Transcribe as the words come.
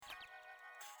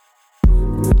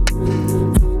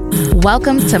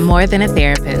Welcome to More Than a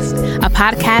Therapist, a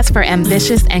podcast for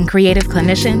ambitious and creative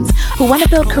clinicians who want to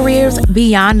build careers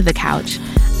beyond the couch.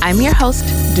 I'm your host,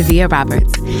 Davia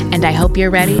Roberts, and I hope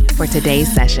you're ready for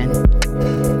today's session.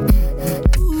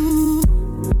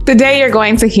 Today, you're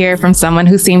going to hear from someone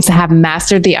who seems to have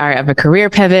mastered the art of a career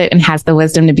pivot and has the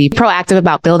wisdom to be proactive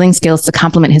about building skills to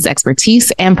complement his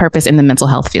expertise and purpose in the mental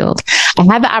health field. I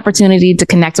had the opportunity to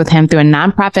connect with him through a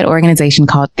nonprofit organization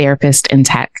called Therapists in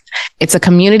Tech. It's a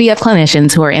community of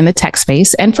clinicians who are in the tech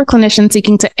space and for clinicians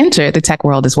seeking to enter the tech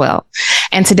world as well.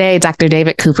 And today, Dr.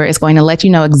 David Cooper is going to let you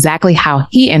know exactly how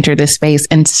he entered this space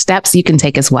and steps you can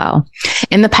take as well.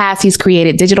 In the past, he's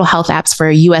created digital health apps for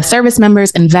U.S. service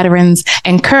members and veterans,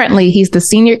 and currently he's the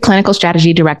Senior Clinical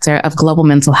Strategy Director of Global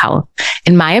Mental Health.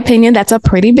 In my opinion, that's a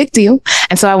pretty big deal.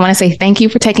 And so I want to say thank you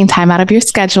for taking time out of your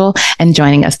schedule and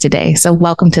joining us today. So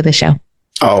welcome to the show.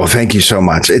 Oh, thank you so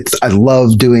much. I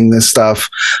love doing this stuff.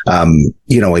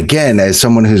 Again, as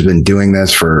someone who's been doing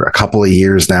this for a couple of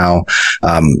years now,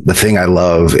 the thing I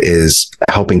love is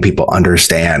helping people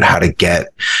understand how to get,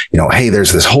 hey,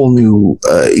 there's this whole new,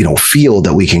 field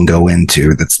that we can go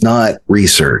into that's not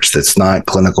research, that's not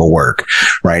clinical work,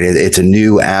 right? It's a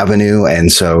new avenue.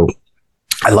 And so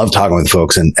I love talking with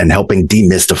folks and helping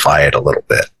demystify it a little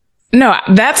bit. No,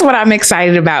 that's what I'm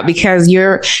excited about, because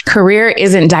your career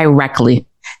isn't directly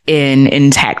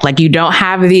in tech. Like, you don't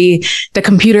have the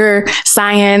computer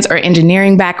science or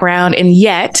engineering background, and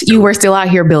yet you were still out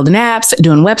here building apps,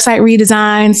 doing website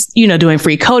redesigns, doing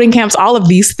free coding camps, all of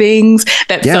these things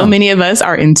that so many of us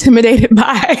are intimidated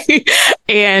by.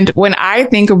 And when I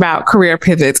think about career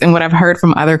pivots, and what I've heard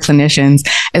from other clinicians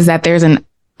is that there's an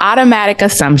automatic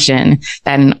assumption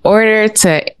that in order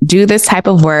to do this type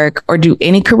of work or do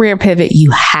any career pivot, you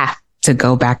have to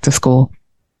go back to school.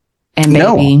 And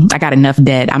maybe I got enough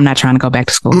debt. I'm not trying to go back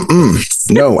to school.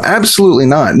 No, absolutely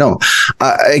not. No.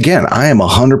 Again, I am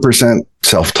 100%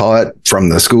 self-taught from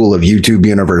the school of YouTube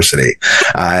University.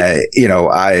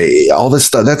 All this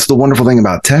stuff. That's the wonderful thing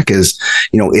about tech is,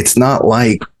 it's not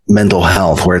like mental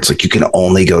health where it's like you can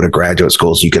only go to graduate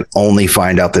schools. You can only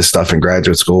find out this stuff in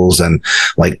graduate schools and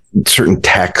like certain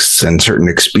texts and certain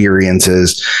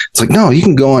experiences. It's like, no, you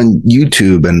can go on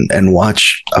YouTube and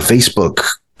watch a Facebook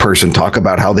person talk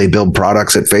about how they build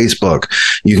products at Facebook.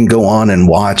 You can go on and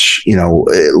watch,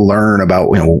 learn about,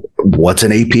 what's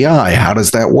an API? How does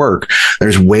that work?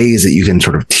 There's ways that you can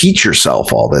sort of teach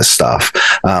yourself all this stuff.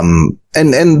 And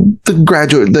the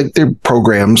graduate, their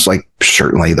programs, like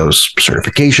certainly those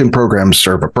certification programs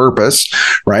serve a purpose,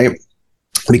 right?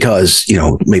 Because,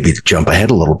 maybe to jump ahead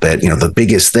a little bit, the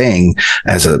biggest thing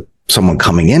as someone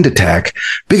coming into tech,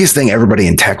 biggest thing everybody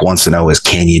in tech wants to know is,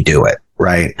 can you do it?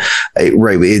 Right.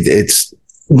 It's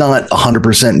not 100%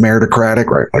 meritocratic,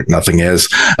 right? Like nothing is.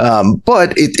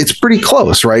 But it's pretty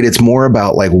close, right? It's more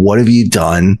about like, what have you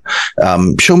done?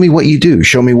 Show me what you do.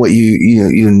 Show me what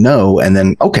you know. And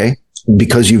then, okay,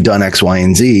 because you've done X, Y,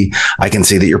 and Z, I can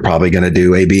see that you're probably going to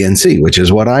do A, B, and C, which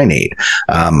is what I need.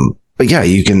 But yeah,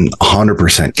 you can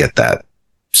 100% get that.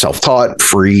 Self-taught,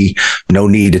 free, no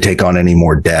need to take on any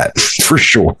more debt, for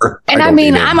sure. And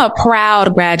I'm a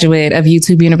proud graduate of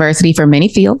YouTube University for many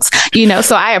fields,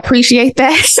 so I appreciate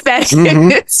that.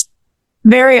 It's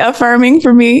very affirming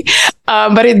for me.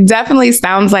 But it definitely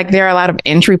sounds like there are a lot of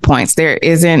entry points. There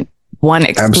isn't one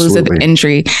exclusive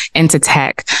entry into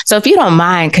tech. So if you don't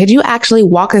mind, could you actually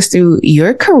walk us through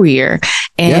your career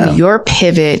and your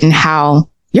pivot and how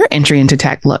your entry into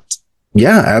tech looked?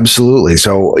 Yeah, absolutely.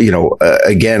 So,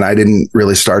 again, I didn't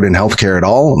really start in healthcare at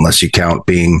all, unless you count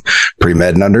being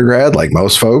pre-med and undergrad, like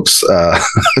most folks.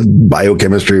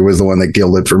 Biochemistry was the one that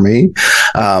killed it for me.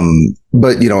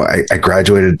 But, I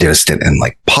graduated, did a stint in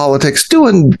like politics,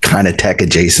 doing kind of tech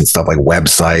adjacent stuff like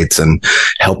websites and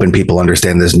helping people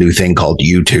understand this new thing called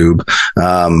YouTube,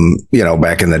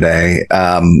 back in the day.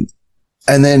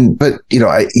 And then, but,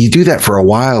 you do that for a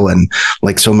while. And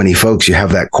like so many folks, you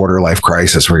have that quarter life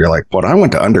crisis where you're like, what I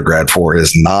went to undergrad for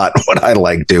is not what I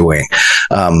like doing.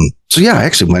 So yeah, I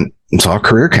actually went and saw a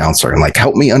career counselor and like,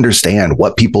 help me understand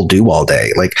what people do all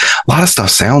day. Like a lot of stuff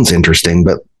sounds interesting,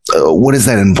 but what does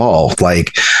that involve?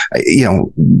 Like,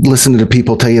 listen to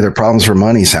people tell you their problems for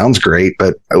money sounds great,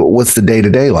 but what's the day to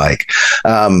day like?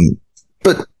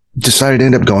 But decided to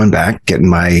end up going back, getting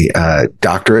my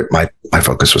doctorate. My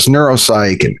focus was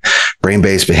neuropsych and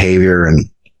brain-based behavior. And,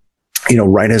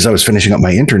 right as I was finishing up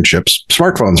my internships,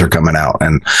 smartphones are coming out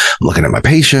and I'm looking at my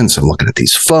patients. I'm looking at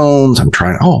these phones. I'm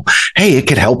trying, hey, it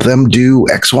could help them do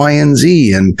X, Y, and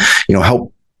Z and,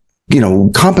 help,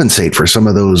 compensate for some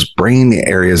of those brain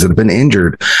areas that have been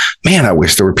injured. Man, I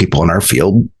wish there were people in our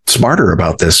field smarter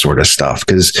about this sort of stuff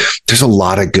because there's a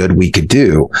lot of good we could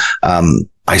do.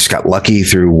 I just got lucky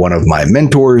through one of my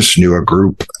mentors, knew a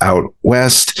group out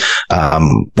west,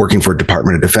 working for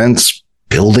Department of Defense,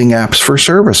 building apps for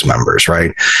service members,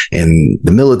 right? In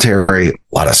the military, a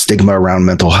lot of stigma around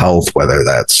mental health, whether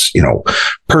that's,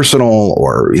 personal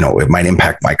or, it might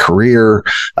impact my career.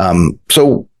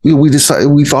 So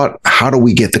we thought, how do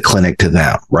we get the clinic to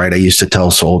them, right? I used to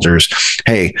tell soldiers,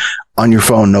 hey, on your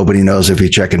phone, nobody knows if you're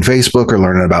checking Facebook or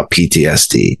learning about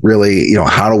PTSD. Really,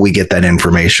 how do we get that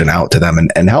information out to them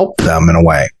and help them in a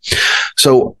way?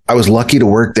 So I was lucky to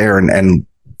work there, and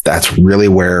that's really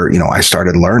where, I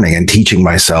started learning and teaching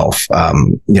myself,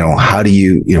 how do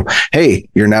you, hey,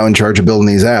 you're now in charge of building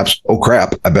these apps. Oh,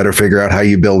 crap. I better figure out how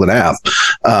you build an app.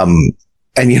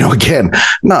 And, again,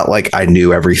 not like I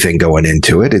knew everything going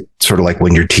into it. It's sort of like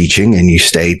when you're teaching and you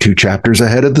stay 2 chapters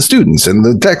ahead of the students in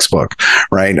the textbook,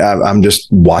 right? I'm just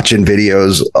watching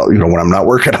videos, when I'm not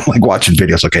working, I'm like watching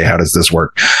videos. Okay, how does this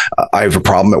work? I have a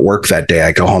problem at work that day.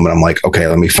 I go home and I'm like, okay,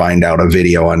 let me find out a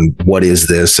video on what is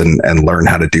this and learn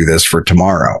how to do this for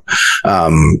tomorrow.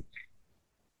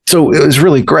 So it was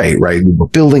really great, right? We're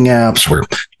building apps. We're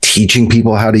teaching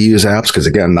people how to use apps because,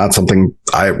 again, not something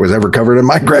I was ever covered in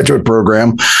my graduate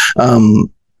program.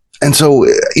 And so,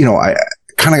 I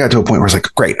kind of got to a point where I was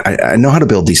like, great, I know how to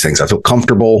build these things. I feel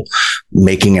comfortable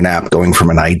making an app, going from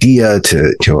an idea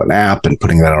to an app and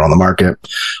putting that out on the market.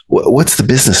 What's the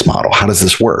business model? How does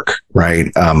this work?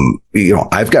 Right.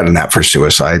 I've got an app for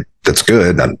suicide. That's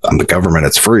good. I'm the government.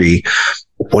 It's free.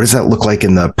 What does that look like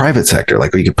in the private sector?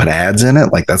 Like, you could put ads in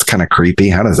it. Like, that's kind of creepy.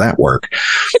 How does that work?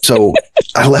 So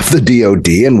I left the DoD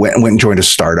and went and joined a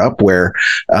startup where,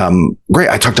 great.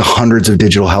 I talked to hundreds of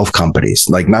digital health companies,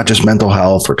 like not just mental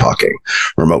health. We're talking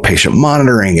remote patient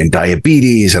monitoring and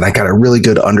diabetes. And I got a really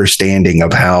good understanding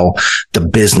of how the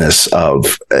business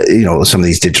of, some of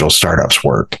these digital startups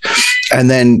work. And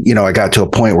then, I got to a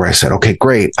point where I said, okay,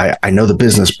 great. I know the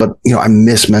business, but, I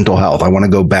miss mental health. I want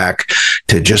to go back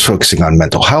to just focusing on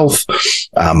mental health.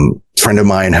 Friend of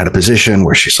mine had a position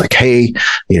where she's like, hey,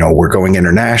 we're going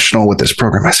international with this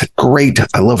program. I said, great.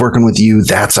 I love working with you.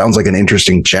 That sounds like an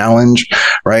interesting challenge,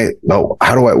 right? Well,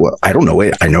 how do I don't know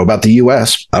it. I know about the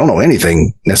US. I don't know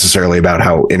anything necessarily about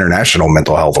how international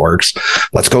mental health works.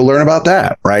 Let's go learn about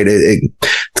that, right?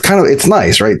 It's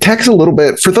nice, right? Tech's a little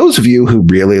bit, for those of you who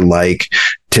really like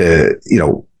to,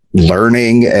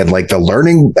 learning and like the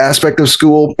learning aspect of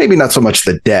school, maybe not so much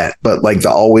the debt, but like the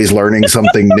always learning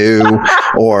something new,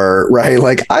 or right.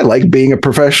 Like, I like being a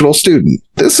professional student.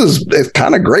 It's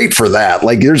kind of great for that.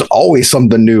 Like, there's always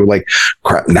something new. Like,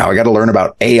 crap, now I got to learn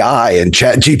about AI and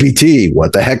Chat GPT.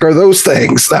 What the heck are those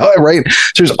things? Right.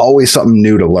 So there's always something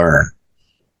new to learn.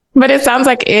 But it sounds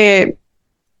like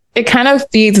it kind of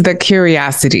feeds the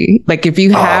curiosity. Like, if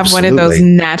you have one of those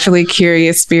naturally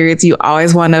curious spirits, you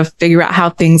always want to figure out how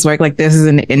things work. Like, this is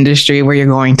an industry where you're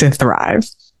going to thrive.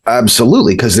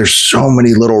 Absolutely. Because there's so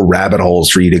many little rabbit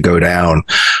holes for you to go down.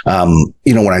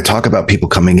 When I talk about people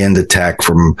coming into tech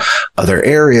from other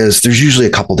areas, there's usually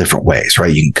a couple different ways,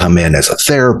 right? You can come in as a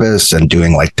therapist and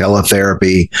doing like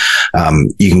teletherapy.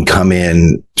 You can come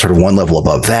in sort of one level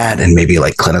above that and maybe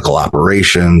like clinical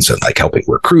operations and like helping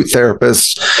recruit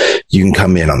therapists. You can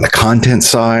come in on the content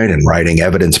side and writing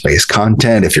evidence-based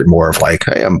content. If you're more of like,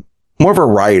 hey, I'm more of a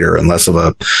writer and less of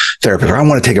a therapist, or I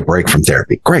want to take a break from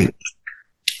therapy. Great.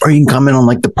 Or you can come in on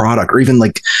like the product or even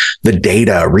like the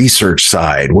data research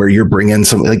side where you're bringing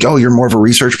something like, oh, you're more of a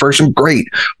research person. Great.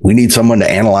 We need someone to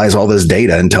analyze all this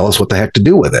data and tell us what the heck to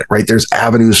do with it, right? There's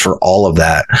avenues for all of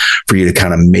that for you to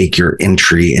kind of make your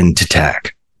entry into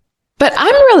tech. But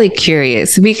I'm really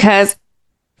curious because,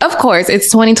 of course,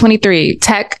 it's 2023.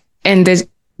 Tech and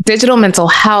digital mental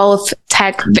health,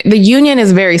 tech, the union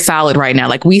is very solid right now.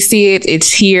 Like, we see it.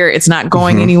 It's here. It's not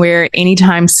going anywhere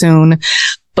anytime soon.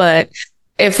 But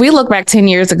if we look back 10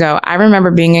 years ago, I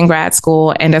remember being in grad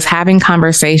school and us having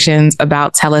conversations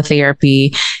about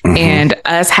teletherapy and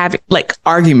us having like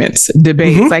arguments,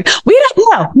 debates, like, we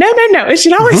don't know. No. It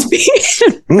should always be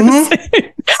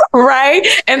right.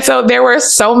 And so there were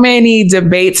so many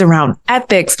debates around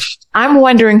ethics. I'm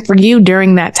wondering, for you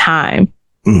during that time,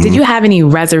 did you have any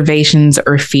reservations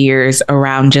or fears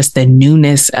around just the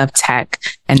newness of tech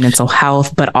and mental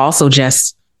health, but also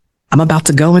just, I'm about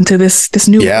to go into this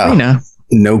new arena?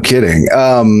 No kidding.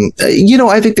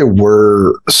 I think there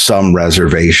were some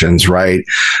reservations, right?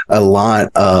 A lot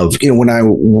of, when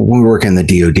we work in the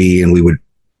DoD and we would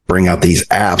bring out these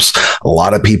apps, a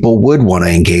lot of people would want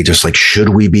to engage us. Like, should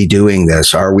we be doing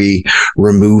this? Are we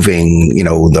removing,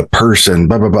 the person,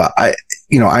 blah, blah, blah.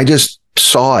 I just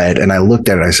saw it and I looked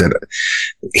at it. I said,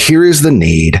 here is the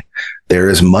need. There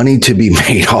is money to be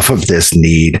made off of this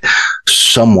need.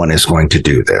 Someone is going to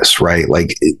do this, right?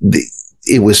 Like,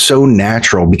 it was so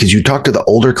natural because you talk to the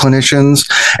older clinicians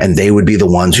and they would be the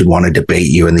ones who'd want to debate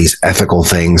you in these ethical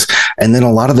things. And then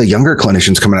a lot of the younger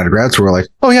clinicians coming out of grad school were like,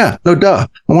 oh yeah, no duh.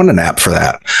 I want an app for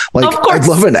that. Like, I'd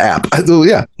love an app.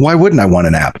 Yeah. Why wouldn't I want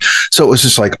an app? So it was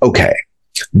just like, okay,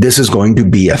 this is going to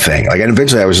be a thing. Like, and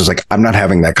eventually I was just like, I'm not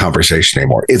having that conversation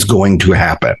anymore. It's going to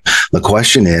happen. The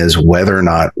question is whether or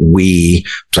not we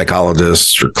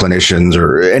psychologists or clinicians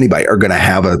or anybody are going to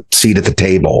have a seat at the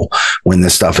table when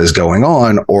this stuff is going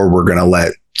on, or we're going to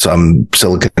let some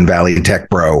Silicon Valley tech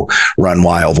bro run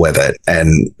wild with it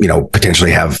and,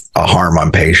 potentially have a harm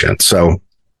on patients. So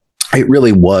it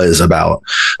really was about,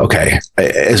 okay,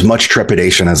 as much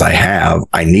trepidation as I have,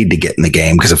 I need to get in the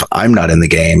game, because if I'm not in the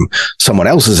game, someone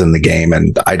else is in the game,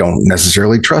 and I don't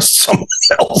necessarily trust someone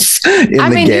else in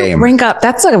the game. You bring up,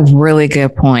 that's a really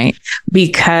good point,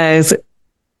 because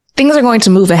things are going to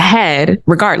move ahead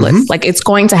regardless. Mm-hmm. Like, it's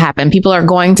going to happen. People are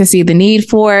going to see the need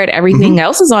for it. Everything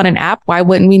else is on an app. Why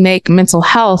wouldn't we make mental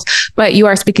health? But you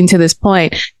are speaking to this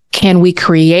point. Can we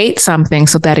create something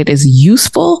so that it is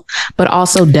useful, but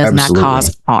also does not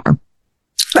cause harm?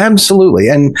 Absolutely.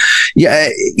 And yeah,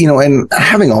 and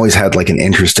having always had like an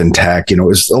interest in tech, it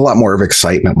was a lot more of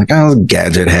excitement. Like, I was a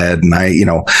gadget head, and I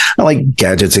like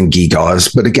gadgets and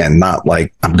gewgaws, but again, not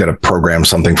like I'm going to program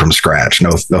something from scratch.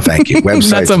 No, thank you.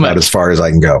 Websites about as far as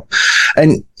I can go.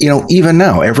 And, even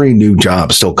now, every new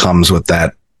job still comes with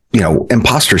that,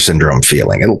 imposter syndrome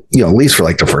feeling, at least for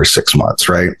like the first 6 months,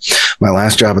 right? My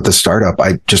last job at the startup,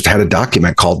 I just had a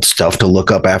document called stuff to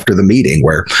look up after the meeting,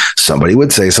 where somebody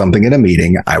would say something in a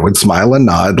meeting. I would smile and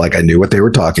nod like I knew what they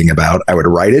were talking about. I would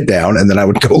write it down, and then I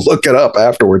would go look it up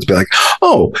afterwards, be like,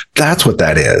 oh, that's what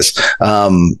that is.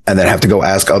 And then have to go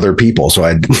ask other people. So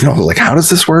I, like, how does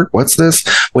this work? What's this?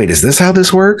 Wait, is this how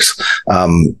this works?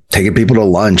 Taking people to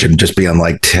lunch and just being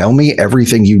like, tell me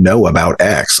everything you know about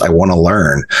X. I want to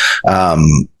learn.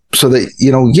 So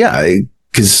that,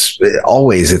 because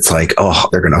always it's like, oh,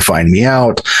 they're going to find me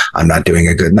out. I'm not doing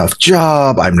a good enough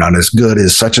job. I'm not as good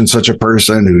as such and such a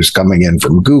person who's coming in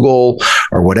from Google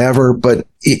or whatever. But,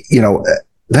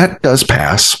 that does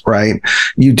pass, right?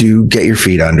 You do get your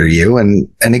feet under you. And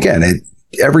again,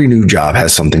 every new job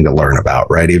has something to learn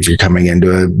about, right? If you're coming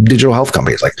into a digital health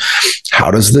company, it's like, how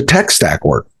does the tech stack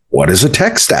work? What is a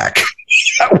tech stack?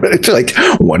 Like,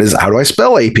 how do I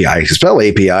spell API? I spell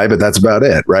API, but that's about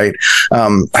it, right?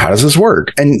 How does this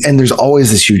work? And there's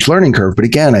always this huge learning curve. But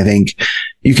again, I think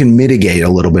you can mitigate a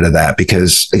little bit of that,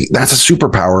 because that's a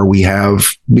superpower we have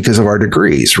because of our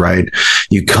degrees, right?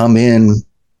 You come in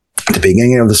at the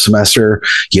beginning of the semester,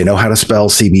 you know how to spell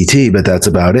CBT, but that's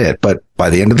about it. But by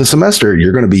the end of the semester,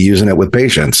 you're going to be using it with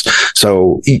patients.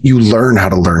 So you learn how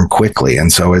to learn quickly.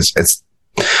 And so it's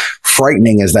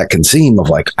frightening as that can seem, of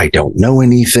like, I don't know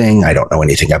anything. I don't know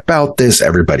anything about this.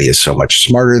 Everybody is so much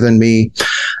smarter than me.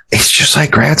 It's just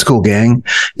like grad school, gang.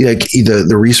 Like,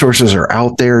 the resources are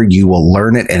out there. You will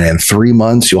learn it. And in 3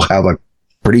 months, you'll have a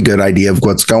pretty good idea of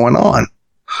what's going on.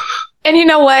 And you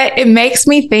know what? It makes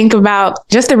me think about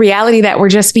just the reality that we're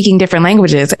just speaking different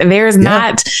languages. There's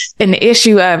not an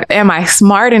issue of, am I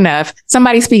smart enough?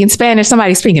 Somebody speaking Spanish,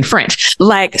 somebody speaking French,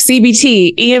 like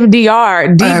CBT,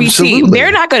 EMDR, DBT. Absolutely.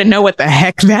 They're not going to know what the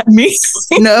heck that means.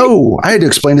 No, I had to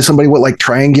explain to somebody what like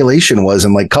triangulation was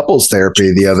in like couples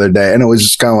therapy the other day. And it was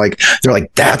just kind of like, they're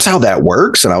like, that's how that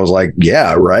works. And I was like,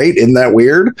 yeah, right. Isn't that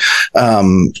weird?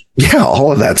 Yeah,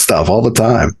 all of that stuff all the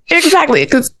time. Exactly.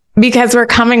 Because we're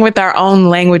coming with our own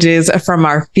languages from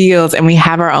our fields, and we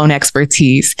have our own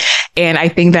expertise. And I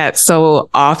think that so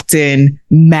often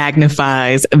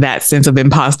magnifies that sense of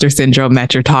imposter syndrome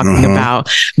that you're talking about,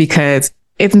 because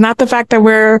it's not the fact that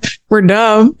we're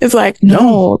dumb. It's like,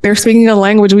 no, they're speaking a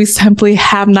language we simply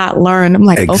have not learned. I'm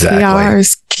like,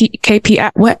 OKRs,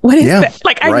 KPI, what is that?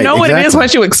 Like, I know what it is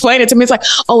once you explain it to me. It's like,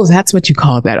 oh, that's what you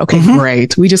call that. Okay,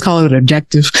 great. We just call it an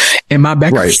objective in my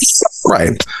back. Right.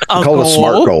 Call it a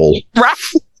SMART goal. Right.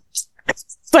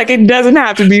 It's like, it doesn't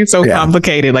have to be so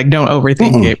complicated. Like, don't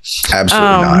overthink it. Absolutely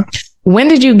not. When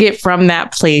did you get from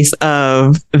that place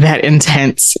of that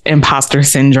intense imposter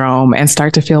syndrome and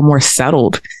start to feel more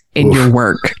settled in your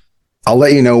work? I'll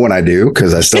let you know when I do,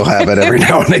 because I still have it every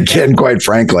now and again, quite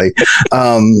frankly.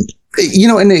 And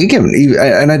again,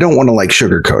 and I don't want to like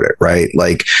sugarcoat it, right?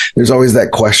 Like, there's always that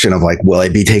question of like, will I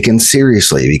be taken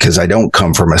seriously? Because I don't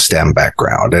come from a STEM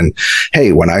background. And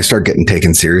hey, when I start getting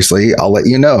taken seriously, I'll let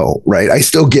you know, right? I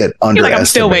still get underestimated. I'm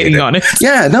still waiting on it.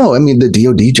 Yeah, no, I mean, the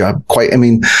DoD job,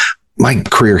 my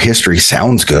career history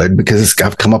sounds good because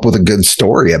I've come up with a good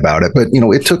story about it. But,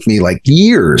 it took me like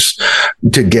years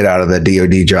to get out of the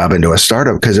DoD job into a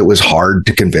startup because it was hard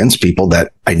to convince people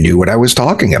that I knew what I was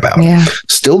talking about. Yeah.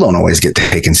 Still don't always get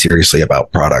taken seriously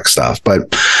about product stuff.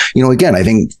 But, again, I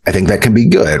think that can be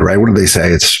good, right? What do they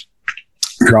say? If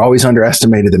you're always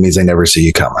underestimated, that means they never see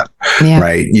you coming,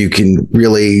 right? You can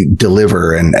really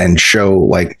deliver and show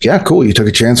like, yeah, cool. You took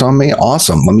a chance on me.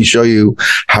 Awesome. Let me show you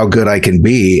how good I can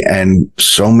be. And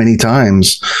so many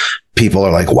times people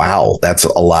are like, wow, that's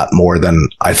a lot more than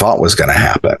I thought was going to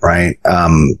happen. Right.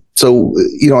 So,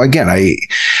 again,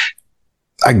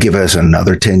 I give us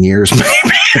another 10 years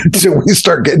maybe until we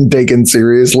start getting taken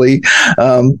seriously.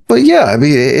 But yeah, I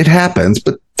mean, it happens,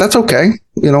 but that's okay.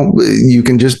 You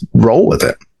can just roll with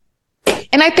it.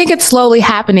 And I think it's slowly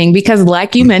happening because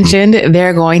like you mentioned, there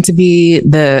are going to be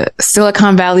the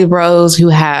Silicon Valley bros who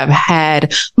have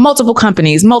had multiple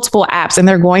companies, multiple apps, and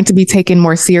they're going to be taken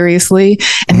more seriously.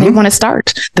 And they want to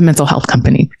start the mental health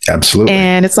company. Absolutely.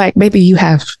 And it's like, maybe you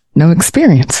have no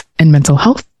experience in mental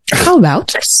health. How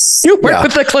about you work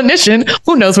with a clinician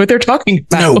who knows what they're talking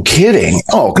about? No kidding.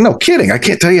 Oh, no kidding. I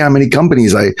can't tell you how many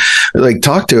companies I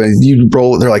talk to and you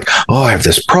roll. They're like, oh, I have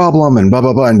this problem and blah,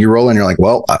 blah, blah. And you roll and you're like,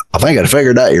 well, I think I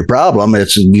figured out your problem.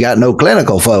 You got no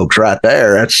clinical folks right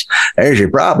there. There's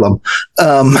your problem.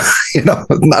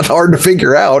 Not hard to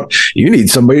figure out. You need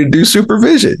somebody to do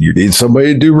supervision. You need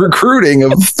somebody to do recruiting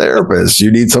of therapists.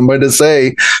 You need somebody to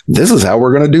say, this is how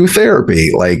we're going to do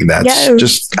therapy. Like that's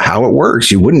just how it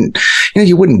works. You wouldn't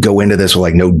go into this with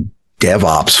like no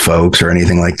DevOps folks or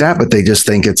anything like that, but they just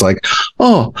think it's like,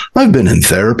 oh, I've been in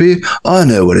therapy. I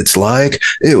know what it's like.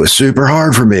 It was super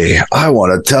hard for me. I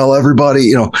want to tell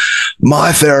everybody,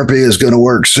 my therapy is going to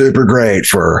work super great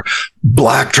for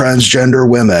Black transgender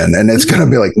women. And it's going to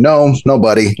be like, no,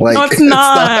 buddy. Like, no, it's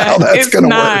not how that's going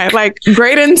to work. Like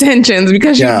great intentions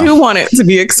because you do want it to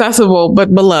be accessible,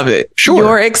 but beloved,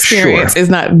 your experience is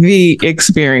not the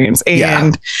experience.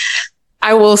 And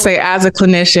I will say as a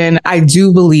clinician, I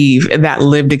do believe that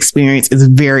lived experience is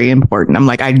very important. I'm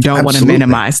like, I don't want to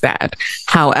minimize that.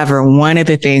 However, one of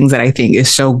the things that I think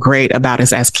is so great about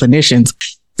us as clinicians,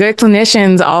 good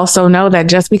clinicians also know that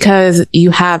just because you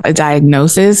have a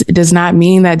diagnosis, it does not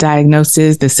mean that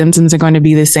diagnosis, the symptoms are going to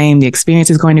be the same, the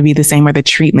experience is going to be the same, or the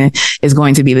treatment is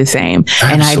going to be the same.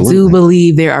 Absolutely. And I do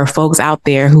believe there are folks out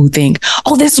there who think,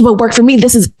 oh, this is what worked for me.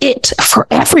 This is it for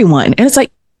everyone. And it's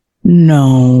like,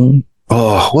 no.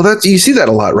 Oh, well, you see that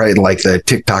a lot, right? Like the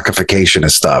TikTokification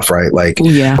of stuff, right? Like,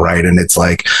 right. And it's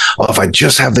like, oh, if I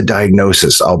just have the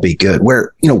diagnosis, I'll be good.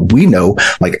 Where, we know,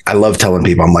 like, I love telling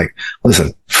people, I'm like,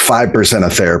 listen, 5%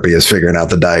 of therapy is figuring out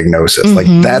the diagnosis. Like,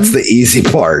 that's the easy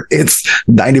part. It's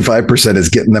 95% is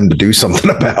getting them to do something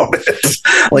about it.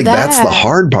 Like, that's the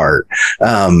hard part.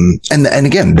 And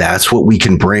again, that's what we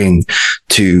can bring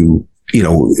to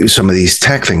some of these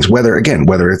tech things, whether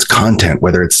it's content,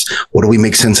 whether it's what do we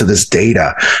make sense of this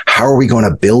data? How are we going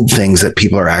to build things that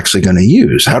people are actually going to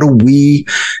use? How do we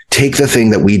take the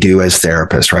thing that we do as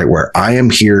therapists, right? Where I am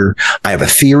here, I have a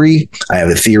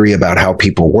theory about how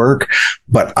people work,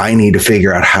 but I need to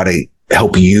figure out how to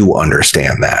help you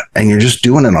understand that. And you're just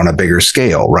doing it on a bigger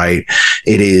scale, right?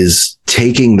 It is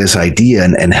taking this idea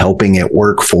and helping it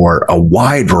work for a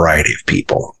wide variety of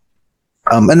people.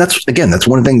 And that's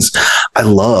one of the things I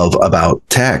love about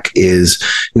tech is,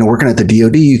 working at the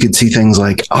DoD, you could see things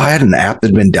like, oh, I had an app that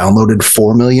had been downloaded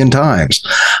 4 million times.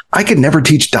 I could never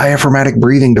teach diaphragmatic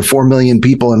breathing to 4 million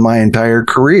people in my entire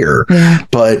career. Yeah.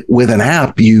 But with an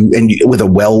app, with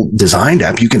a well-designed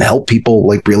app, you can help people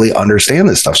like really understand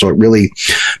this stuff. So it really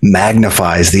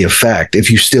magnifies the effect. If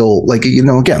you still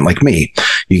again, like me,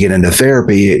 you get into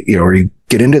therapy, or you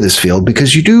get into this field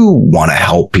because you do want to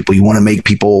help people. You want to make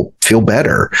people feel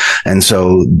better. And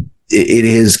so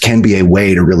it can be a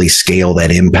way to really scale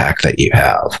that impact that you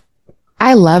have.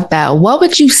 I love that. What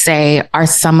would you say are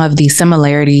some of the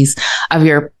similarities of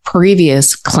your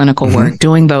previous clinical work,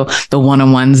 doing the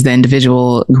one-on-ones, the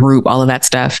individual group, all of that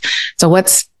stuff? So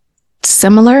what's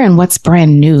similar and what's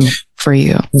brand new for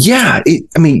you? Yeah.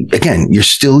 Again, you're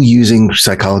still using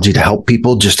psychology to help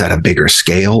people just at a bigger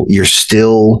scale. You're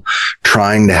still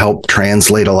trying to help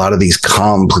translate a lot of these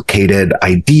complicated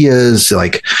ideas,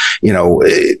 like,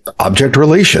 object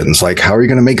relations. Like, how are you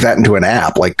going to make that into an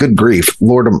app? Like, good grief,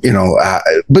 Lord,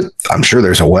 but I'm sure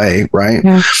there's a way, right?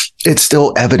 Yeah. It's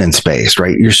still evidence-based,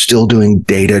 right? You're still doing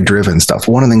data-driven stuff.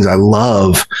 One of the things I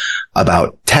love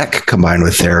about tech combined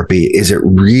with therapy is it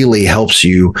really helps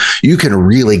you can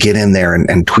really get in there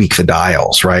and tweak the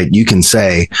dials, right? You can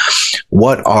say,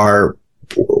 what are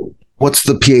what's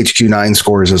the PHQ-9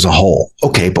 scores as a whole?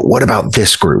 Okay, but what about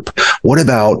this group? What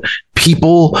about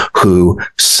people who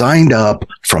signed up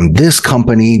from this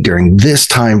company during this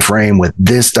time frame with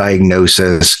this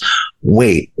diagnosis?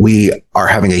 Wait, we are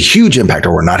having a huge impact,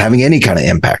 or we're not having any kind of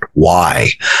impact. Why?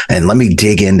 And let me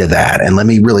dig into that, and let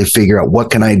me really figure out what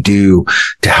can I do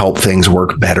to help things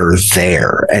work better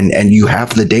there. And you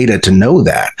have the data to know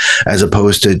that, as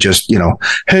opposed to just,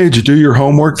 hey, did you do your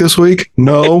homework this week?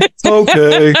 No.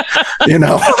 Okay.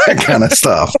 That kind of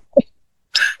stuff.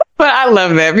 But I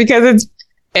love that, because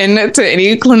and to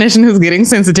any clinician who's getting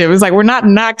sensitive, it's like, we're not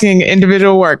knocking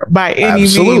individual work by any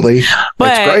means. Absolutely.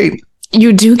 That's great.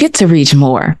 You do get to reach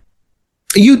more.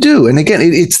 You do. And again,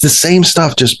 it's the same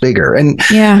stuff, just bigger. And,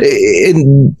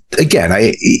 and again,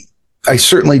 I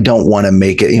certainly don't want to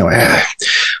make it,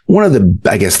 one of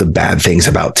the bad things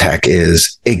about tech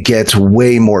is it gets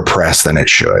way more press than it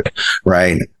should,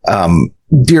 right?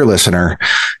 Dear listener,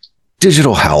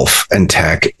 digital health and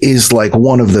tech is like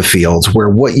one of the fields where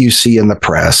what you see in the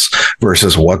press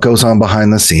versus what goes on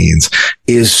behind the scenes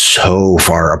is so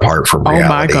far apart from reality. Oh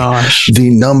my gosh.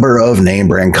 The number of name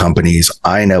brand companies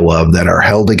I know of that are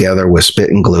held together with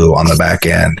spit and glue on the back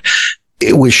end,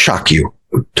 it would shock you,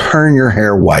 turn your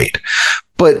hair white.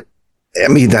 But I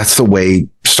mean, that's the way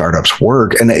startups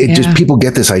work. And it just, people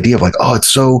get this idea of like, oh, it's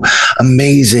so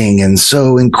amazing and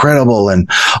so incredible. And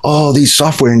these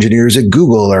software engineers at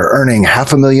Google are earning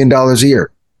 $500,000 a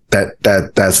year.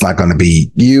 That's not going to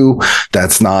be you.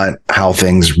 That's not how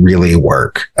things really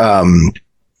work.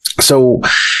 So,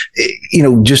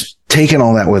 just taking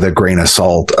all that with a grain of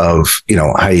salt of,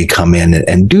 how you come in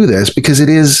and do this, because it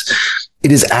is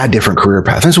a different career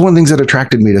path. That's one of the things that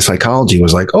attracted me to psychology,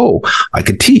 was like, oh, I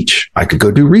could teach, I could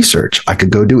go do research, I could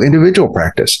go do individual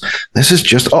practice. This is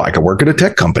just, I could work at a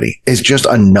tech company. It's just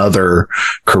another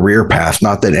career path.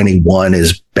 Not that any one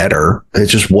is better.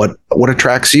 It's just what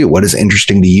attracts you, what is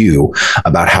interesting to you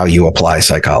about how you apply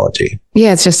psychology.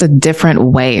 Yeah, it's just a different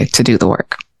way to do the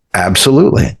work.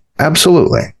 Absolutely.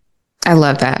 Absolutely. I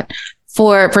love that.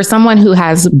 For someone who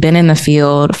has been in the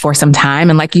field for some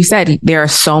time, and like you said, there are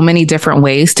so many different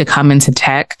ways to come into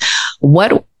tech.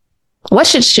 What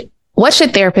should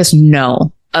therapists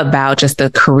know about just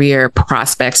the career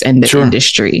prospects in the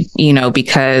industry?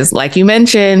 Because like you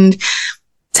mentioned,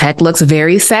 tech looks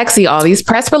very sexy. All these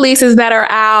press releases that are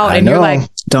out, and you're like,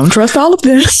 don't trust all of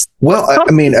this. Well,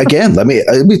 I mean, again, let me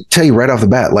tell you right off the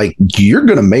bat, like, you're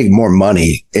going to make more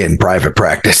money in private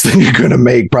practice than you're going to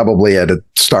make probably at a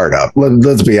startup.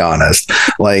 Let's be honest.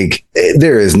 Like,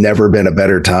 there has never been a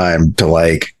better time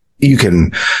to you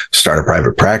can start a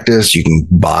private practice. You can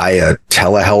buy a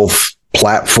telehealth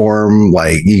platform,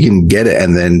 you can get it,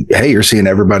 and then hey, you're seeing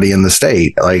everybody in the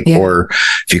state, or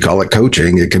if you call it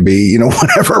coaching, it could be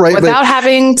whatever, right? Without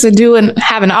having to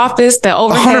have an office, the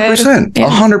overhead.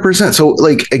 100%. So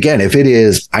again, if it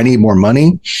is, I need more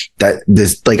money, that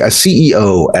this a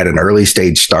CEO at an early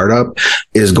stage startup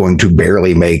is going to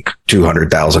barely make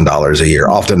 $200,000 a year,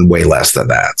 often way less than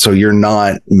that. So you're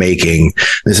not making,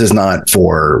 this is not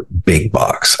for big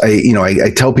bucks.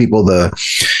 I tell people the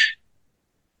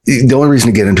only reason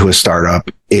to get into a startup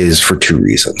is for two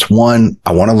reasons. One,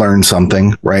 I want to learn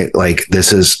something, right? Like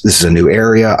this is a new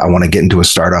area. I want to get into a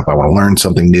startup. I want to learn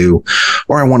something new,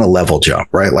 or I want to level jump,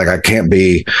 right? Like I can't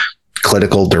be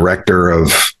clinical director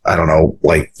of, I don't know,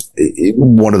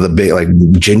 one of the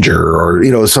big, Ginger or,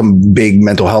 some big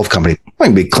mental health company. I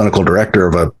can be clinical director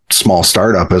of a small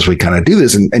startup as we kind of do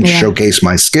this and showcase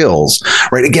my skills,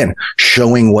 right? Again,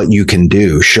 showing what you can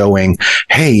do, showing,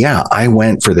 hey, I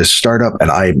went for this startup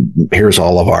and here's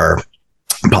all of our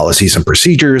policies and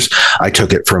procedures. I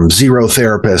took it from 0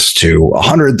 therapists to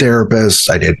 100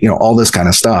 therapists. I did, all this kind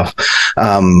of stuff.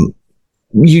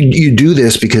 You do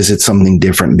this because it's something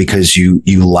different, because you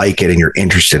like it and you're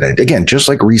interested in it. Again, just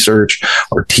like research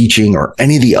or teaching or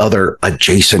any of the other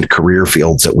adjacent career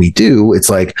fields that we do, it's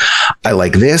like, I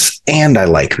like this and I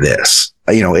like this.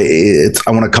 I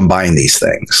want to combine these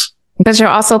things. Because you're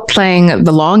also playing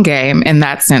the long game in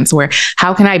that sense, where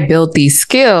how can I build these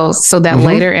skills so that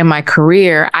later in my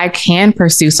career, I can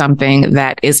pursue something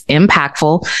that is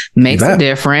impactful, makes a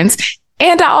difference,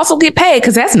 and I also get paid,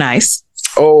 because that's nice.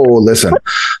 Oh, listen,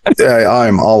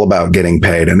 I'm all about getting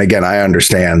paid. And again, I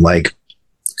understand, it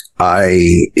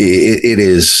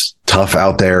is tough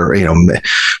out there.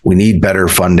 We need better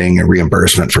funding and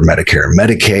reimbursement for Medicare and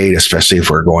Medicaid, especially if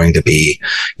we're going to be,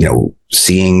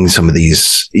 seeing some of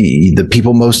the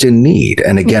people most in need.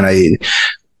 And again,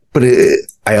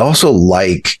 I also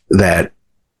like that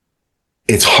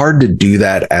it's hard to do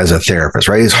that as a therapist,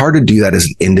 right? It's hard to do that as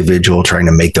an individual trying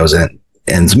to make those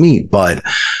ends meet. But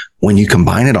when you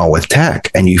combine it all with tech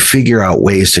and you figure out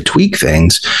ways to tweak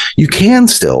things, you can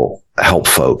still help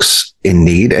folks in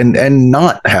need and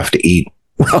not have to eat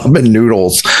ramen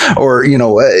noodles or,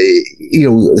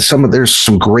 there's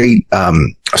some great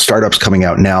startups coming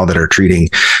out now that are treating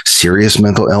serious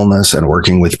mental illness and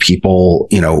working with people,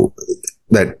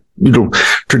 that,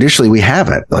 traditionally we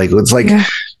haven't. Like, it's like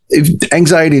if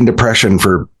anxiety and depression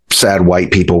for sad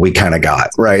white people, we kind of got,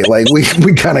 right? Like we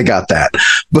kind of got that.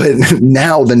 But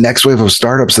now the next wave of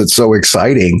startups that's so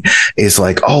exciting is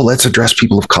like, oh, let's address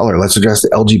people of color. Let's address the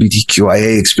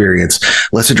LGBTQIA experience.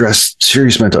 Let's address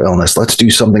serious mental illness. Let's do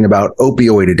something about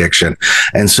opioid addiction.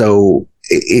 And so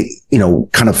it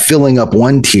kind of filling up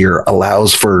one tier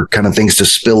allows for kind of things to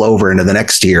spill over into the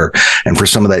next tier and for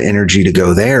some of that energy to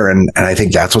go there. And I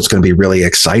think that's what's going to be really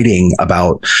exciting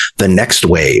about the next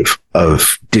wave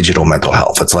of digital mental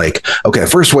health. It's like, okay, the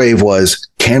first wave was,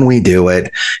 can we do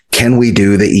it? Can we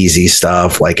do the easy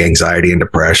stuff like anxiety and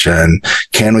depression?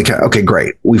 Okay,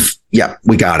 great. We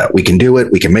got it. We can do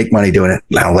it. We can make money doing it.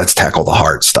 Now let's tackle the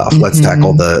hard stuff. Let's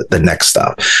tackle the next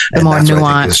stuff. The more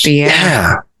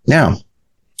nuanced. Yeah.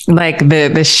 Like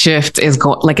the shift is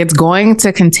it's going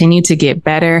to continue to get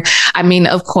better. I mean,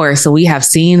 of course, we have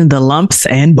seen the lumps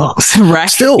and bumps, right?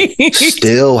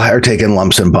 Still are taking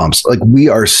lumps and bumps. Like, we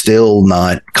are still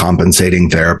not compensating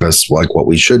therapists like what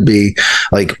we should be.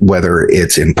 Like, whether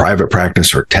it's in private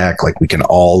practice or tech, like, we can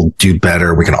all do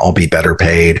better. We can all be better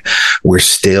paid. We're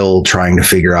still trying to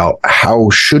figure out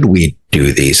how should we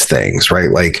do these things,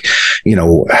 right? Like,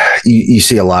 you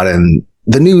see a lot in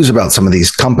the news about some of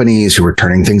these companies who are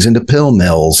turning things into pill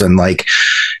mills. And like,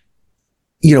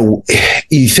 you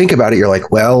think about it, you're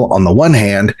like, well, on the one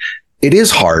hand, it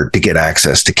is hard to get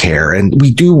access to care, and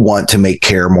we do want to make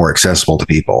care more accessible to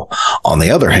people. On the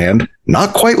other hand,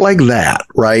 not quite like that,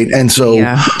 right? And so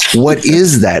what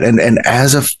is that? And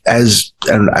as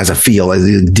a field,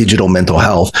 as digital mental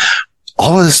health,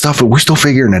 all of this stuff, we're still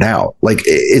figuring it out. Like,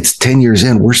 it's 10 years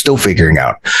in, we're still figuring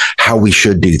out how we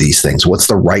should do these things. What's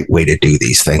the right way to do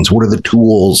these things? What are the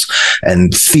tools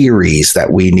and theories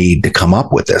that we need to come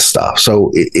up with this stuff? So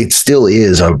it still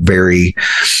is a very,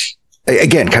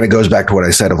 again, kind of goes back to what I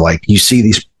said of like, you see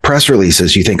these press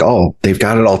releases, you think, oh, they've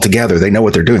got it all together. They know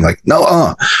what they're doing. Like,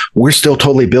 no, we're still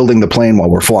totally building the plane while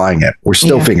we're flying it. We're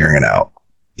still figuring it out.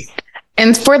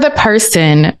 And for the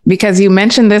person, because you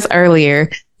mentioned this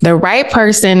earlier, the right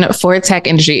person for tech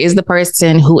industry is the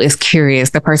person who is curious,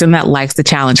 the person that likes the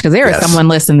challenge. Because there is someone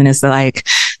listening and it's like,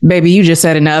 baby, you just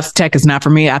said enough. Tech is not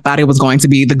for me. I thought it was going to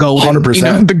be the golden,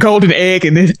 the golden egg,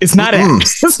 and it's not.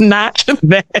 It's not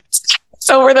that.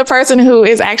 So for the person who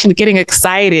is actually getting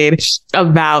excited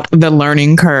about the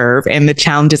learning curve and the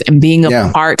challenges and being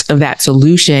a part of that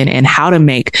solution and how to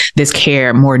make this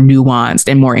care more nuanced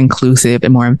and more inclusive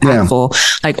and more impactful,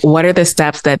 like, what are the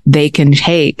steps that they can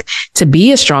take to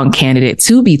be a strong candidate,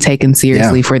 to be taken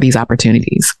seriously for these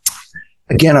opportunities?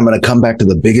 Again, I'm going to come back to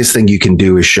the biggest thing you can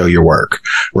do is show your work,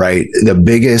 right? The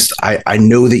biggest, I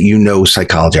know that you know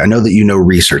psychology. I know that you know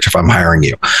research if I'm hiring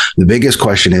you. The biggest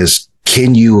question is,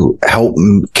 can you help?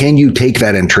 Can you take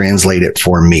that and translate it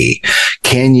for me?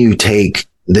 Can you take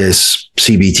this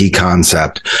CBT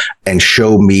concept and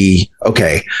show me,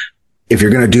 okay, if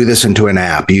you're going to do this into an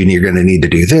app, you're going to need to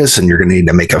do this, and you're going to need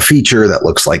to make a feature that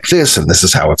looks like this, and this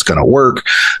is how it's going to work.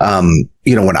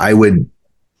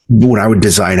 When I would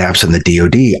design apps in the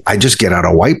DoD, I just get out a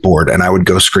whiteboard and I would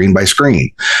go screen by screen,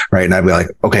 right? And I'd be like,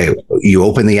 okay, you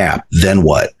open the app, then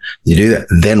what? You do that,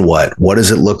 then what? What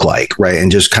does it look like, right? And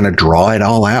just kind of draw it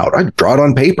all out. I draw it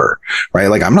on paper, right?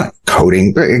 Like, I'm not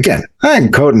coding. Again, I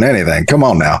ain't coding anything. Come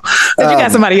on now. You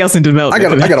got somebody else in development.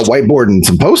 I got a whiteboard and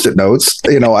some Post-it notes.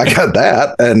 I got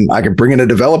that, and I could bring in a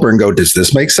developer and go, does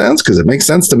this make sense? Because it makes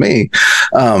sense to me.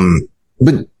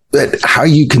 But how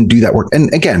you can do that work.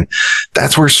 And again,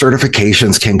 that's where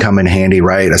certifications can come in handy,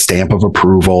 right? A stamp of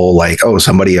approval, like, oh,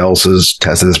 somebody else has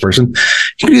tested this person.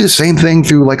 You can do the same thing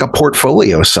through like a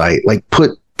portfolio site, like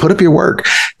put up your work,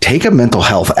 take a mental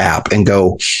health app and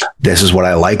go, this is what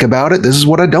I like about it. This is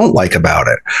what I don't like about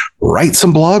it. Write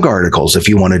some blog articles if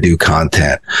you want to do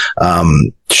content.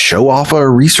 Show off a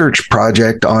research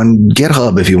project on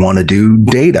GitHub if you want to do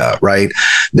data, right?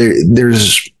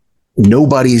 There's no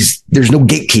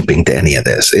gatekeeping to any of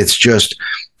this. It's just,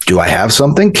 do I have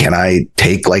something? Can I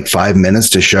take like 5 minutes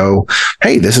to show,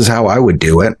 hey, this is how I would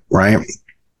do it, right?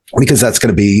 Because that's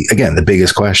going to be, again, the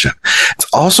biggest question. It's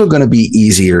also going to be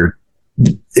easier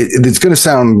it's going to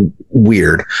sound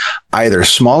weird, either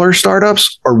smaller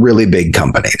startups or really big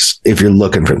companies. If you're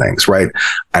looking for things, right?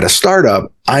 At a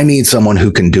startup, I need someone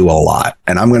who can do a lot,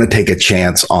 and I'm going to take a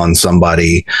chance on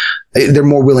somebody. They're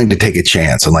more willing to take a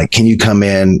chance. And like, can you come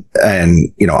in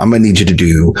and, I'm going to need you to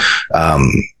do,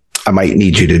 I might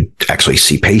need you to actually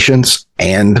see patients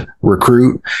and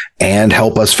recruit and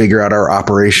help us figure out our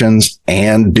operations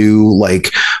and do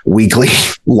like weekly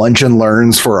lunch and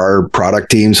learns for our product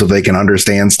team so they can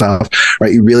understand stuff,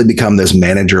 right? You really become this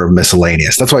manager of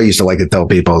miscellaneous. That's why I used to like to tell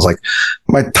people, I was like,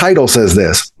 my title says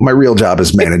this, my real job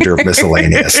is manager of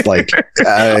miscellaneous. Like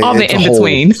all the in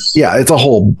between. Yeah. It's a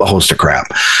whole host of crap.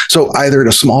 So either at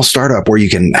a small startup where you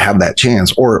can have that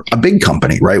chance, or a big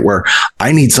company, right? Where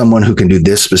I need someone who can do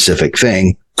this specific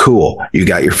thing. Cool. You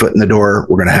got your foot in the door.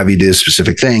 We're going to have you do a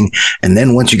specific thing. And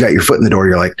then once you got your foot in the door,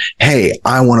 you're like, hey,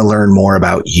 I want to learn more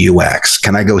about UX.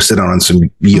 Can I go sit on some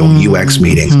UX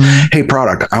meetings? Hey,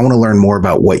 product, I want to learn more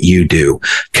about what you do.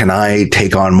 Can I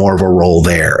take on more of a role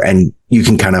there? And you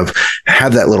can kind of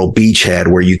have that little beachhead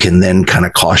where you can then kind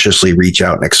of cautiously reach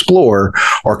out and explore,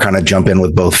 or kind of jump in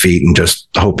with both feet and just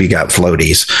hope you got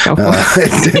floaties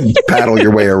and paddle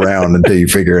your way around until you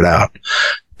figure it out.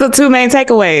 The two main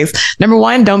takeaways. Number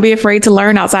one, don't be afraid to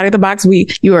learn outside of the box.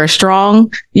 You are a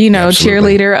strong,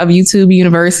 cheerleader of YouTube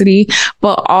University,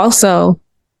 but also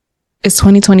it's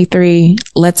 2023.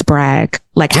 Let's brag.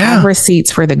 Like, have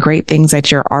receipts for the great things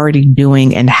that you're already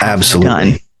doing and have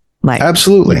done. Like,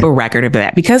 absolutely, keep a record of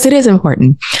that, because it is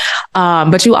important.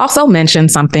 But you also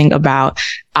mentioned something about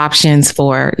options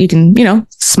for,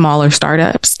 smaller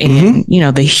startups and,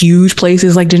 the huge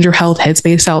places like Ginger Health,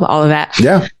 Headspace Health, all of that.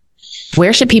 Yeah.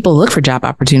 Where should people look for job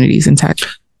opportunities in tech?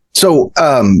 So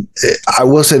I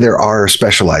will say there are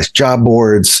specialized job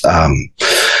boards.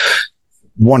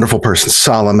 Wonderful person,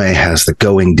 Salome, has the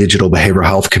Going Digital Behavioral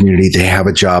Health community. They have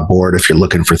a job board if you're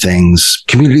looking for things.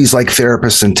 Communities like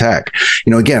Therapists in Tech.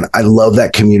 Again, I love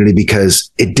that community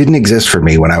because it didn't exist for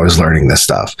me when I was learning this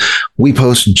stuff. We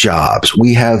post jobs.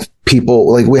 We have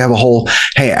people, like, we have a whole,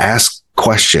 hey, ask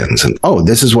questions. And,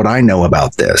 this is what I know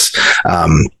about this.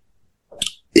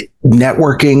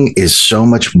 Networking is so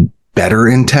much better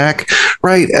in tech,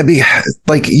 right? I mean,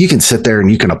 like, you can sit there and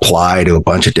you can apply to a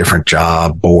bunch of different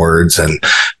job boards, and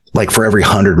like for every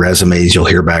 100 resumes, you'll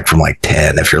hear back from like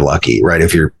 10 if you're lucky, right?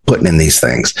 If you're putting in these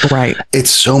things, right? It's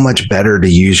so much better to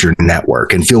use your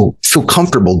network and feel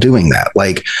comfortable doing that.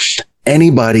 Like,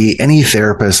 any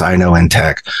therapist I know in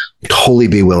tech totally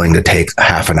be willing to take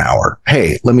half an hour.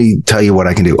 Hey, let me tell you what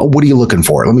I can do. Oh, what are you looking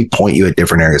for? Let me point you at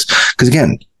different areas. Because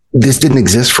again, this didn't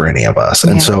exist for any of us.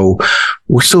 And so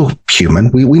we're still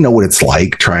human. We know what it's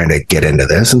like trying to get into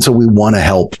this. And so we want to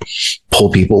help pull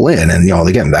people in. And,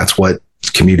 again, that's what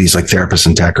communities like Therapists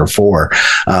in Tech are for,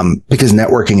 because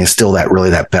networking is still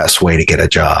that best way to get a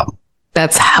job.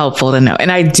 That's helpful to know.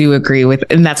 And I do agree with,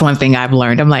 and that's one thing I've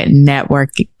learned. I'm like,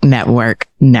 network.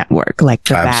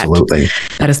 Like, absolutely.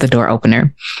 That is the door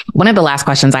opener. One of the last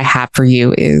questions I have for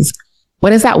you is,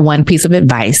 what is that one piece of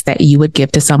advice that you would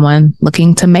give to someone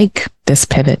looking to make this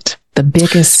pivot? The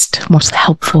biggest, most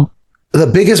helpful? The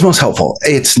biggest, most helpful.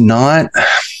 It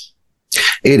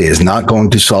is not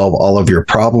going to solve all of your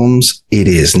problems. It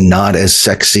is not as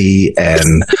sexy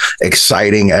and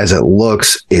exciting as it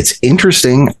looks. It's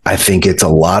interesting. I think it's a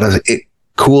lot of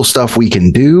cool stuff we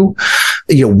can do.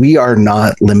 We are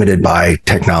not limited by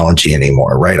technology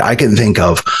anymore, right? I can think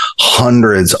of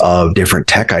hundreds of different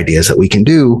tech ideas that we can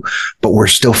do, but we're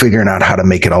still figuring out how to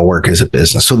make it all work as a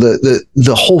business. So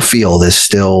the whole field is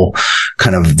still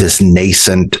kind of this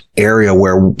nascent area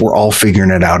where we're all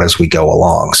figuring it out as we go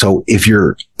along. So if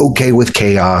you're okay with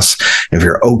chaos, if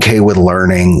you're okay with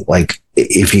learning, like,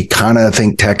 if you kind of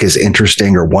think tech is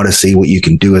interesting or want to see what you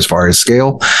can do as far as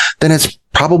scale, then it's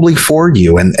probably for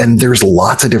you. And there's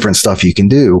lots of different stuff you can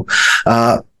do.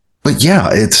 But yeah,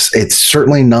 it's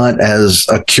certainly not as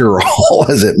a cure-all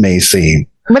as it may seem.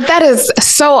 But that is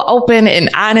so open and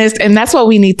honest. And that's what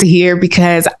we need to hear,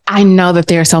 because I know that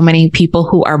there are so many people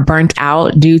who are burnt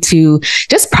out due to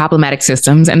just problematic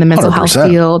systems in the mental 100%. Health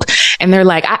field. And they're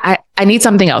like, I need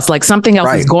something else. Like, something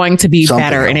else is going to be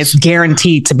better and it's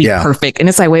guaranteed to be perfect. And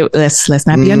it's like, wait, let's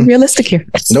not be unrealistic here.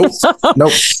 Nope.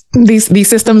 These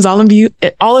systems all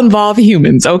involve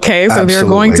humans. Okay. So There are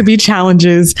going to be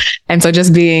challenges. And so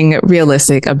just being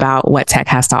realistic about what tech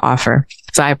has to offer.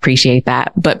 So I appreciate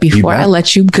that. But before I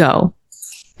let you go,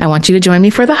 I want you to join me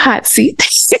for the hot seat.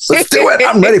 Let's do it.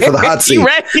 I'm ready for the hot seat. You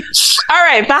ready? All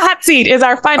right. The hot seat is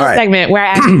our final segment where I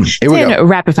ask 10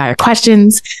 rapid fire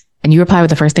questions and you reply with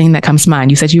the first thing that comes to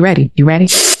mind. You said you ready. You ready?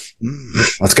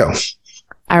 Let's go.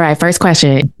 All right. First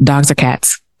question. Dogs or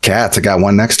cats? Cats. I got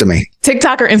one next to me.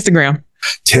 TikTok or Instagram?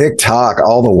 TikTok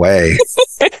all the way.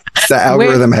 The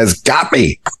algorithm has got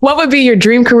me. What would be your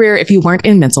dream career if you weren't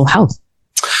in mental health?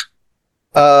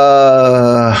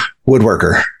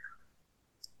 Woodworker.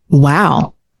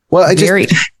 Wow. Well,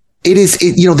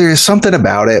 there is something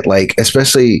about it, like,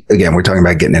 especially, again, we're talking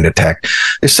about getting into tech.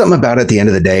 There's something about it at the end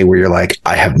of the day where you're like,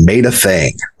 I have made a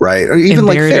thing, right? Or even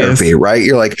like therapy, right?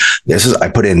 You're like, I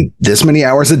put in this many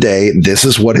hours a day. This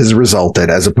is what has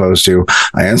resulted, as opposed to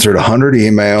I answered 100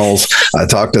 emails. I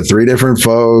talked to 3 different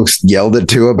folks, yelled at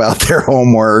 2 about their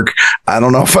homework. I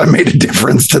don't know if I made a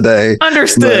difference today.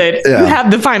 Understood. But, yeah. You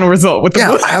have the final result with the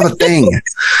book. I have a thing.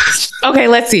 Okay,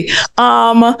 let's see.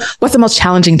 What's the most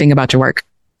challenging thing about your work?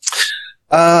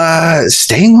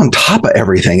 Staying on top of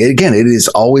everything. Again, it is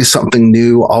always something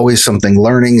new, always something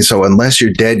learning. So unless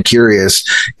you're dead curious,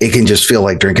 it can just feel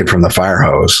like drinking from the fire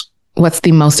hose. What's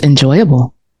the most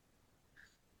enjoyable?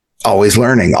 Always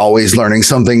learning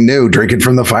something new, drinking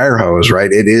from the fire hose,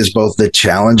 right? It is both the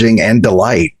challenging and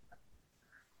delight.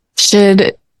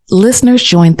 Should listeners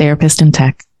join Therapist in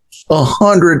Tech?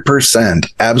 100%.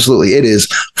 Absolutely. It is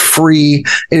free.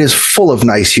 It is full of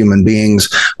nice human beings.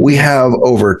 We have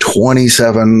over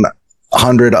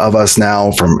 2,700 of us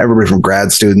now, from everybody from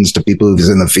grad students to people who's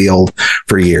in the field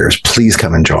for years. Please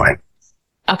come and join.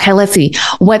 Okay, let's see.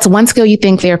 What's one skill you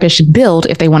think therapists should build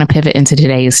if they want to pivot into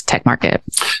today's tech market?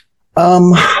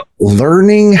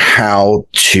 Learning how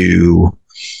to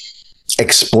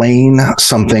explain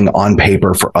something on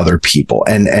paper for other people.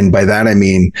 And by that, I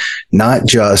mean, not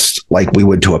just like we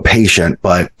would to a patient,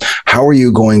 but how are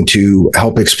you going to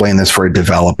help explain this for a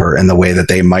developer in the way that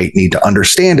they might need to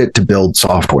understand it to build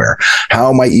software?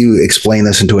 How might you explain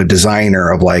this into a designer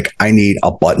of like, I need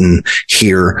a button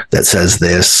here that says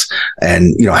this?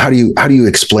 And, how do you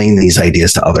explain these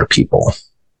ideas to other people?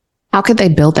 How could they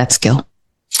build that skill?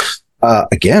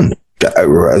 Again,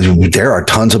 there are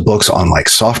tons of books on like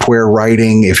software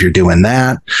writing. If you're doing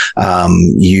that,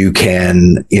 you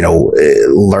can,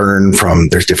 learn from,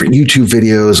 there's different YouTube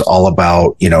videos all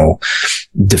about,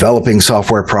 developing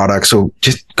software products. So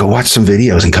just go watch some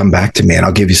videos and come back to me and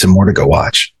I'll give you some more to go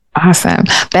watch. Awesome.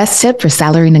 Best tip for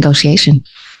salary negotiation?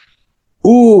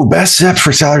 Ooh, best tip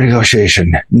for salary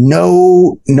negotiation.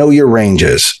 Know your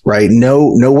ranges, right?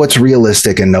 Know what's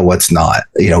realistic and know what's not.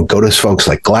 Go to folks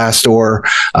like Glassdoor.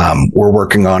 We're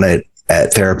working on it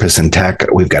at Therapists in Tech.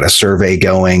 We've got a survey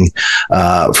going,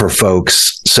 for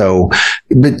folks. So,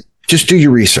 but just do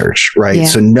your research, right? Yeah.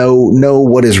 So know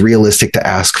what is realistic to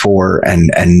ask for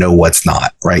and know what's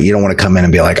not, right? You don't want to come in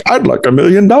and be like, I'd like $1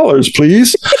 million,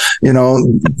 please.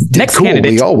 Next cool.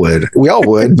 Candidate. We all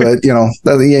would, but you ain't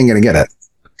going to get it.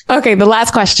 Okay. The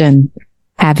last question.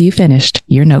 Have you finished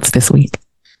your notes this week?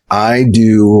 I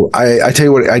do. I tell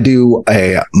you what, I do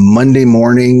a Monday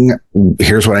morning,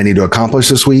 here's what I need to accomplish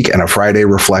this week, and a Friday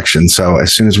reflection. So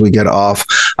as soon as we get off,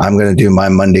 I'm going to do my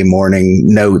Monday morning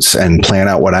notes and plan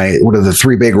out what are the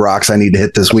 3 big rocks I need to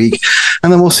hit this week.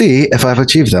 And then we'll see if I've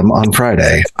achieved them on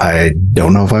Friday. I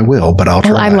don't know if I will, but I'll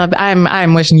try. Well,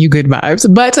 I'm wishing you good vibes.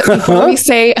 But before we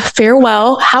say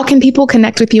farewell, how can people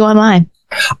connect with you online?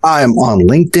 I'm on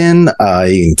LinkedIn.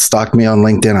 You can stalk me on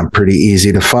LinkedIn. I'm pretty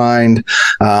easy to find.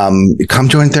 Come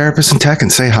join Therapists in Tech and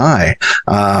say hi.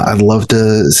 I'd love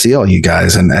to see all you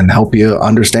guys and help you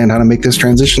understand how to make this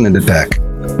transition into tech.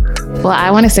 Well,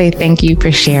 I want to say thank you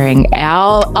for sharing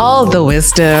all the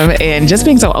wisdom and just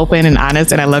being so open and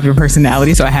honest. And I love your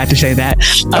personality, so I had to say that.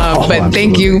 But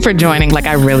thank you for joining.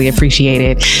 I really appreciate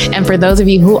it. And for those of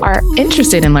you who are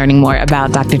interested in learning more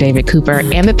about Dr. David Cooper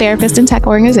and the Therapist in Tech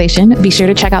organization, be sure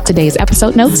to check out today's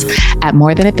episode notes at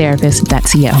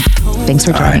morethanatherapist.co. Thanks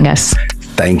for joining us.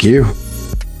 Thank you.